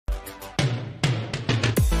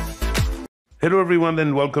Hello everyone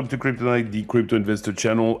and welcome to Kryptonite, the crypto investor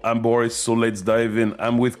channel. I'm Boris, so let's dive in.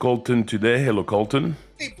 I'm with Colton today. Hello Colton.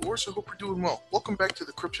 Hey Boris, I hope you're doing well. Welcome back to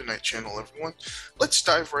the Kryptonite channel, everyone. Let's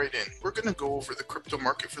dive right in. We're gonna go over the crypto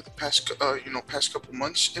market for the past couple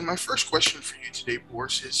months. And my first question for you today,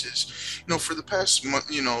 Boris, is for the past month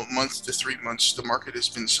to 3 months, the market has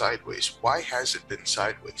been sideways. Why has it been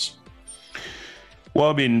sideways?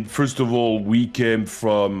 Well, I mean, first of all, we came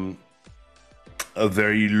from a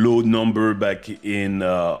very low number back in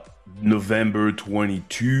November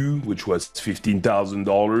 22, which was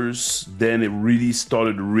 $15,000. Then it really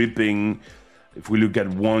started ripping. If we look at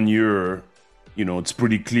 1 year, it's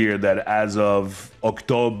pretty clear that as of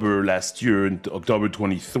October last year, October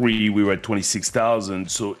 23, we were at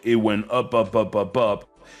 26,000. So it went up, up, up, up, up.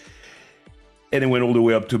 And it went all the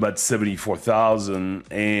way up to about 74,000.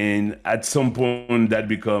 And at some point that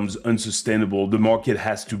becomes unsustainable. The market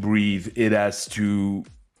has to breathe. It has to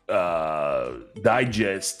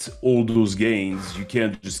digest all those gains. You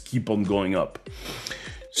can't just keep on going up.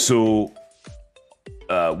 So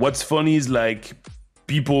what's funny is like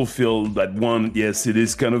people feel that yes, it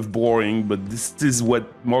is kind of boring, but this is what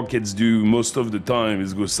markets do most of the time,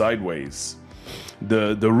 is go sideways.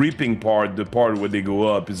 The reaping part, the part where they go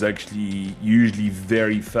up, is actually usually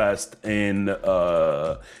very fast and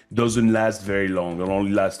doesn't last very long. It'll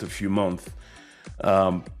only last a few months.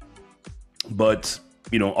 But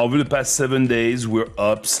over the past 7 days, we're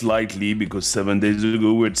up slightly, because 7 days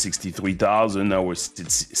ago we're at 63,000. Now we're at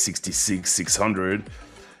 66,600.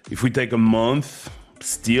 If we take a month,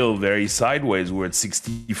 still very sideways. We're at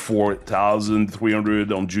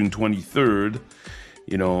 64,300 on June 23rd.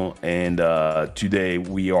 And today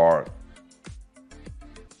we are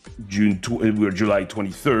we're July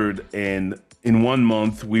 23rd, and in 1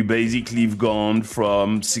 month we basically have gone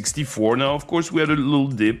from 64. Now, of course, we had a little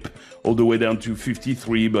dip all the way down to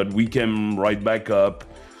 53, but we came right back up,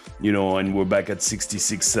 and we're back at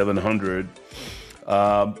 66,700.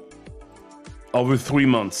 Over 3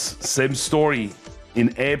 months, same story.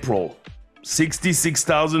 In April,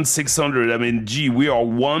 66,600. I mean, we are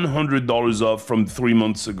 $100 off from 3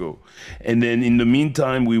 months ago. And then in the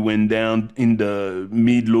meantime, we went down in the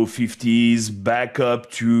mid-low 50s, back up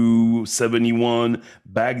to 71,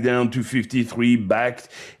 back down to 53, back.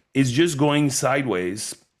 It's just going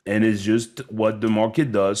sideways. And it's just what the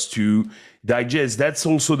market does to digest. That's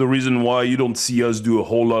also the reason why you don't see us do a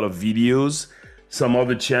whole lot of videos. Some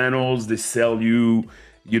other channels, they sell you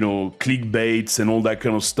clickbaits and all that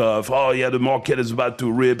kind of stuff. Oh yeah, the market is about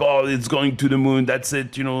to rip. Oh, it's going to the moon. That's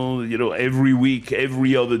it. Every week,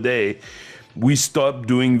 every other day, we stop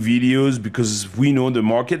doing videos because we know the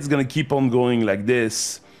market's gonna keep on going like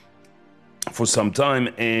this for some time,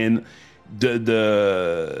 and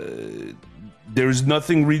there's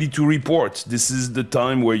nothing really to report. This is the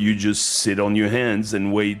time where you just sit on your hands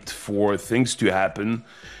and wait for things to happen.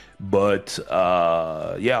 But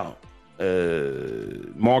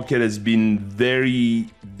market has been very,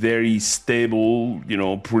 very stable,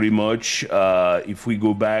 pretty much. If we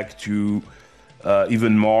go back to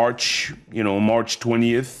even March, March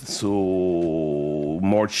 20th, so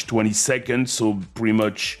March 22nd, so pretty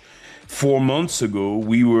much 4 months ago,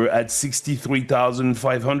 we were at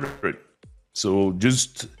 63,500. So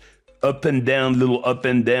just up and down, little up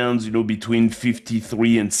and downs, between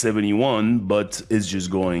 53 and 71, but it's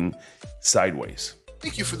just going sideways.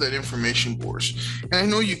 Thank you for that information, Boris. And I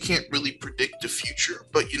know you can't really predict the future,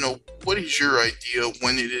 but what is your idea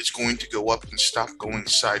when it is going to go up and stop going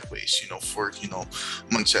sideways, for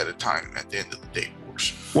months at a time at the end of the day,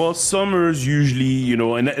 Boris? Well, summers usually,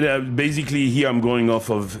 and basically here I'm going off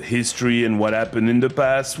of history and what happened in the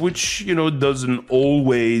past, which, doesn't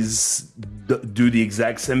always do the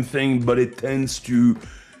exact same thing, but it tends to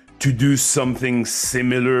do something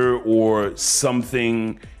similar or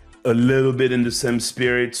something a little bit in the same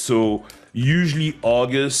spirit. So usually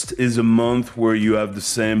August is a month where you have the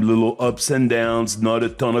same little ups and downs, not a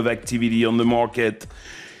ton of activity on the market.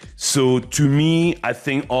 So to me, I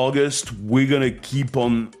think August, we're gonna keep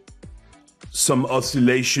on some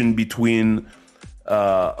oscillation between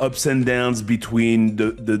ups and downs between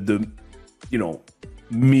the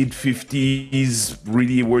mid 50s,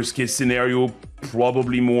 really worst case scenario,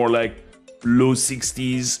 probably more like low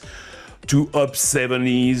 60s to up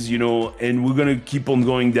 70s, and we're gonna keep on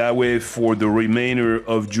going that way for the remainder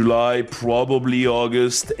of July, probably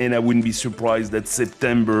August, and I wouldn't be surprised that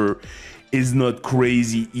September is not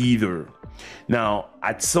crazy either. Now,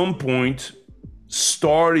 at some point,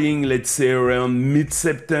 starting, let's say around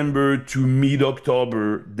mid-September to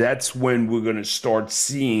mid-October, that's when we're gonna start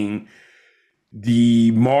seeing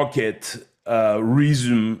the market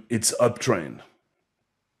resume its uptrend.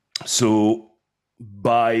 So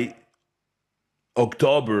by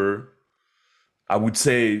October, I would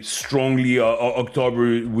say strongly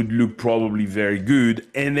October would look probably very good.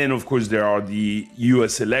 And then, of course, there are the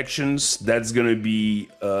US elections. That's going to be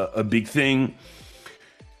a big thing.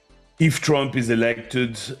 If Trump is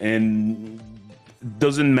elected, and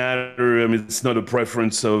doesn't matter, I mean, it's not a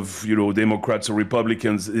preference of, Democrats or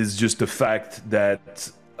Republicans. It's just a fact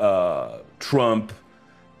that Trump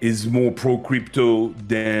is more pro-crypto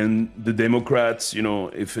than the Democrats.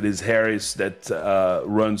 If it is Harris that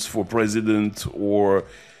runs for president, or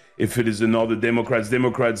if it is another Democrats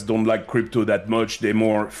don't like crypto that much. They're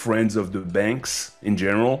more friends of the banks in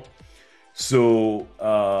general. So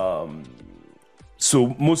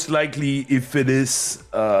most likely, if it is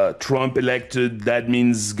Trump elected, that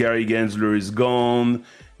means Gary Gensler is gone.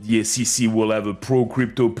 The SEC will have a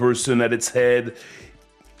pro-crypto person at its head.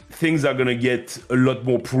 Things are going to get a lot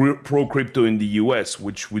more pro-crypto in the US,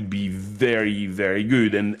 which would be very, very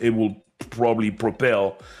good. And it will probably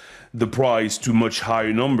propel the price to much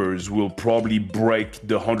higher numbers. We'll probably break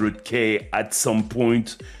the 100K at some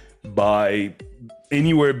point by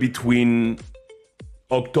anywhere between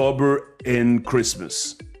October and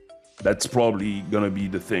Christmas. That's probably going to be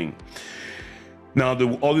the thing. Now,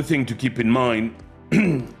 the other thing to keep in mind,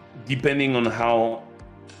 depending on how,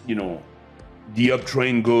 the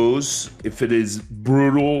uptrend goes, if it is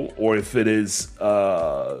brutal or if it is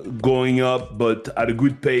going up but at a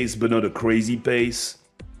good pace but not a crazy pace,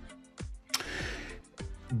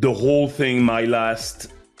 the whole thing might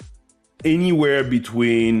last anywhere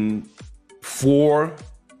between 4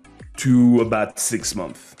 to about 6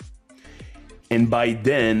 months. And by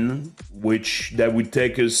then, which that would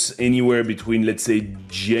take us anywhere between, let's say,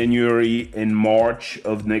 January and March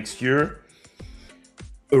of next year,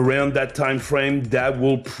 around that time frame, that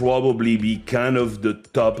will probably be kind of the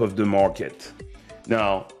top of the market.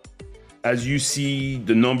 Now, as you see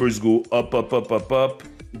the numbers go up,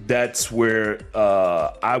 that's where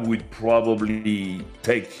I would probably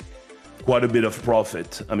take quite a bit of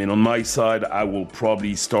profit. I mean, on my side, I will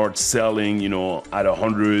probably start selling, at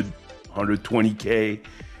 100, 120K,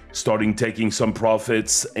 starting taking some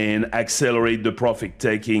profits and accelerate the profit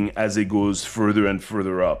taking as it goes further and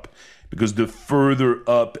further up. Because the further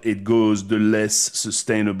up it goes, the less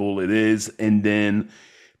sustainable it is. And then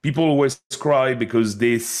people always cry because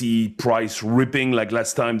they see price ripping. Like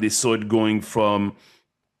last time they saw it going from,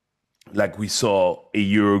 like we saw a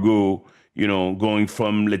year ago, going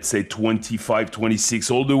from, let's say, 25,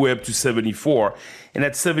 26, all the way up to 74. And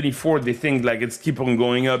at 74, they think like it's keep on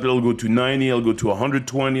going up. It'll go to 90, it'll go to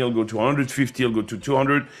 120, it'll go to 150, it'll go to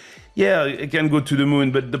 200. Yeah, it can go to the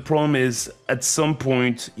moon, but the problem is at some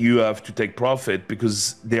point you have to take profit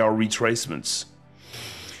because there are retracements.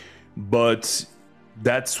 But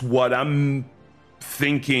that's what I'm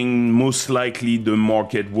thinking most likely the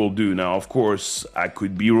market will do. Now, of course, I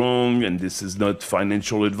could be wrong, and this is not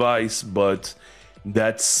financial advice, but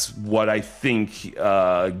that's what I think,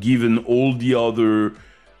 given all the other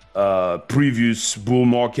previous bull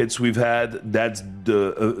markets we've had, that's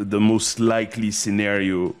the most likely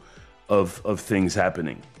scenario of things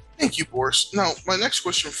happening. Thank you, Boris. Now, my next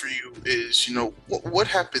question for you is, what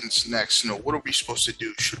happens next? What are we supposed to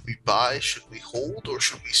do? Should we buy? Should we hold? Or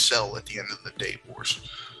should we sell at the end of the day, Boris?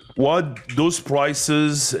 What those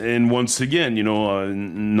prices, and once again,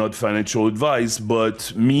 not financial advice,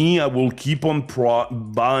 but me, I will keep on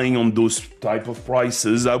buying on those type of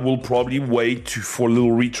prices. I will probably wait for a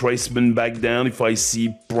little retracement back down if I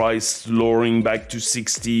see price lowering back to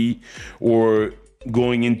 60 or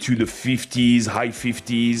going into the 50s, high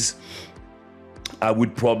 50s. I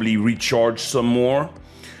would probably recharge some more.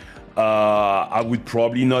 I would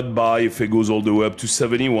probably not buy if it goes all the way up to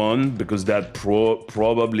 71 because that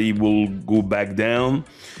probably will go back down.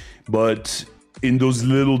 But in those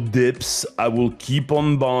little dips, I will keep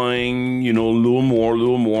on buying, a little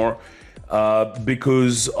more.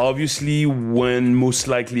 Because obviously when most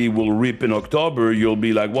likely it will rip in October, you'll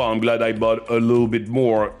be like, wow, I'm glad I bought a little bit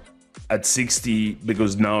more at 60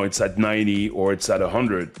 because now it's at 90 or it's at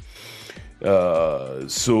 100.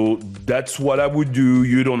 So that's what I would do.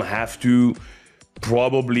 You don't have to.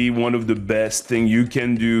 Probably one of the best thing you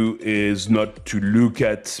can do is not to look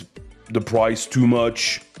at the price too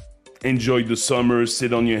much. Enjoy the summer,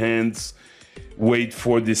 sit on your hands, wait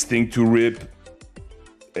for this thing to rip,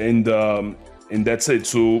 and that's it.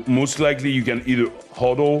 So most likely you can either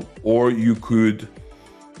hodl or you could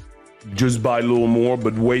just buy a little more,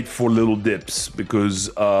 but wait for little dips because,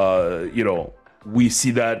 we see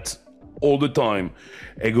that all the time.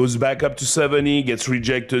 It goes back up to 70, gets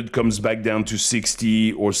rejected, comes back down to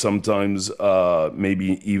 60, or sometimes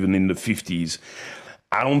maybe even in the 50s.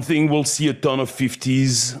 I don't think we'll see a ton of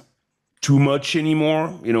 50s too much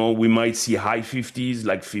anymore. You know, we might see high 50s,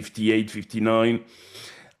 like 58, 59.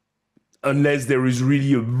 Unless there is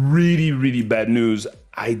really a really bad news,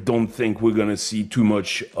 I don't think we're gonna see too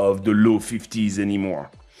much of the low 50s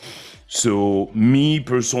anymore. So me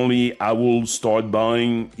personally, I will start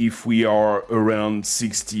buying if we are around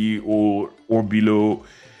 60 or below,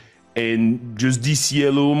 and just DC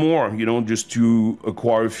a little more, you know, just to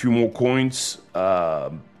acquire a few more coins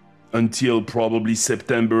until probably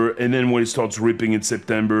September. And then when it starts ripping in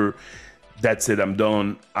September, that's it, I'm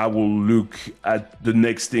done. I will look at the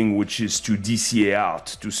next thing, which is to DCA out,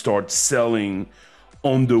 to start selling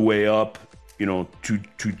on the way up, you know, to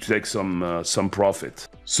take some profit.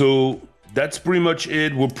 So that's pretty much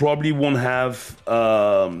it. We probably won't have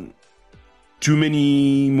too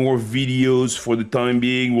many more videos for the time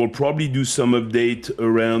being. We'll probably do some update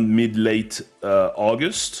around mid-late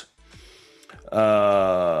August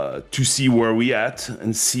to see where we at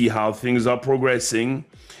and see how things are progressing.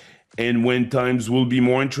 And when times will be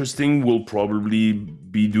more interesting, we'll probably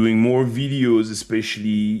be doing more videos,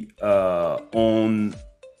 especially on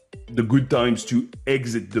the good times to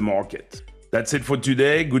exit the market. That's it for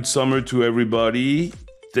today. Good summer to everybody.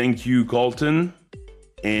 Thank you, Colton.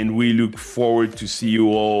 And we look forward to see you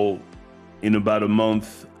all in about a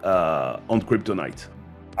month on Crypto Night.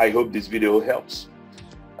 I hope this video helps.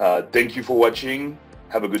 Thank you for watching.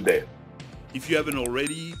 Have a good day. If you haven't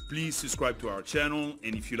already, please subscribe to our channel.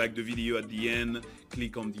 And if you like the video at the end,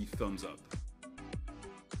 click on the thumbs up.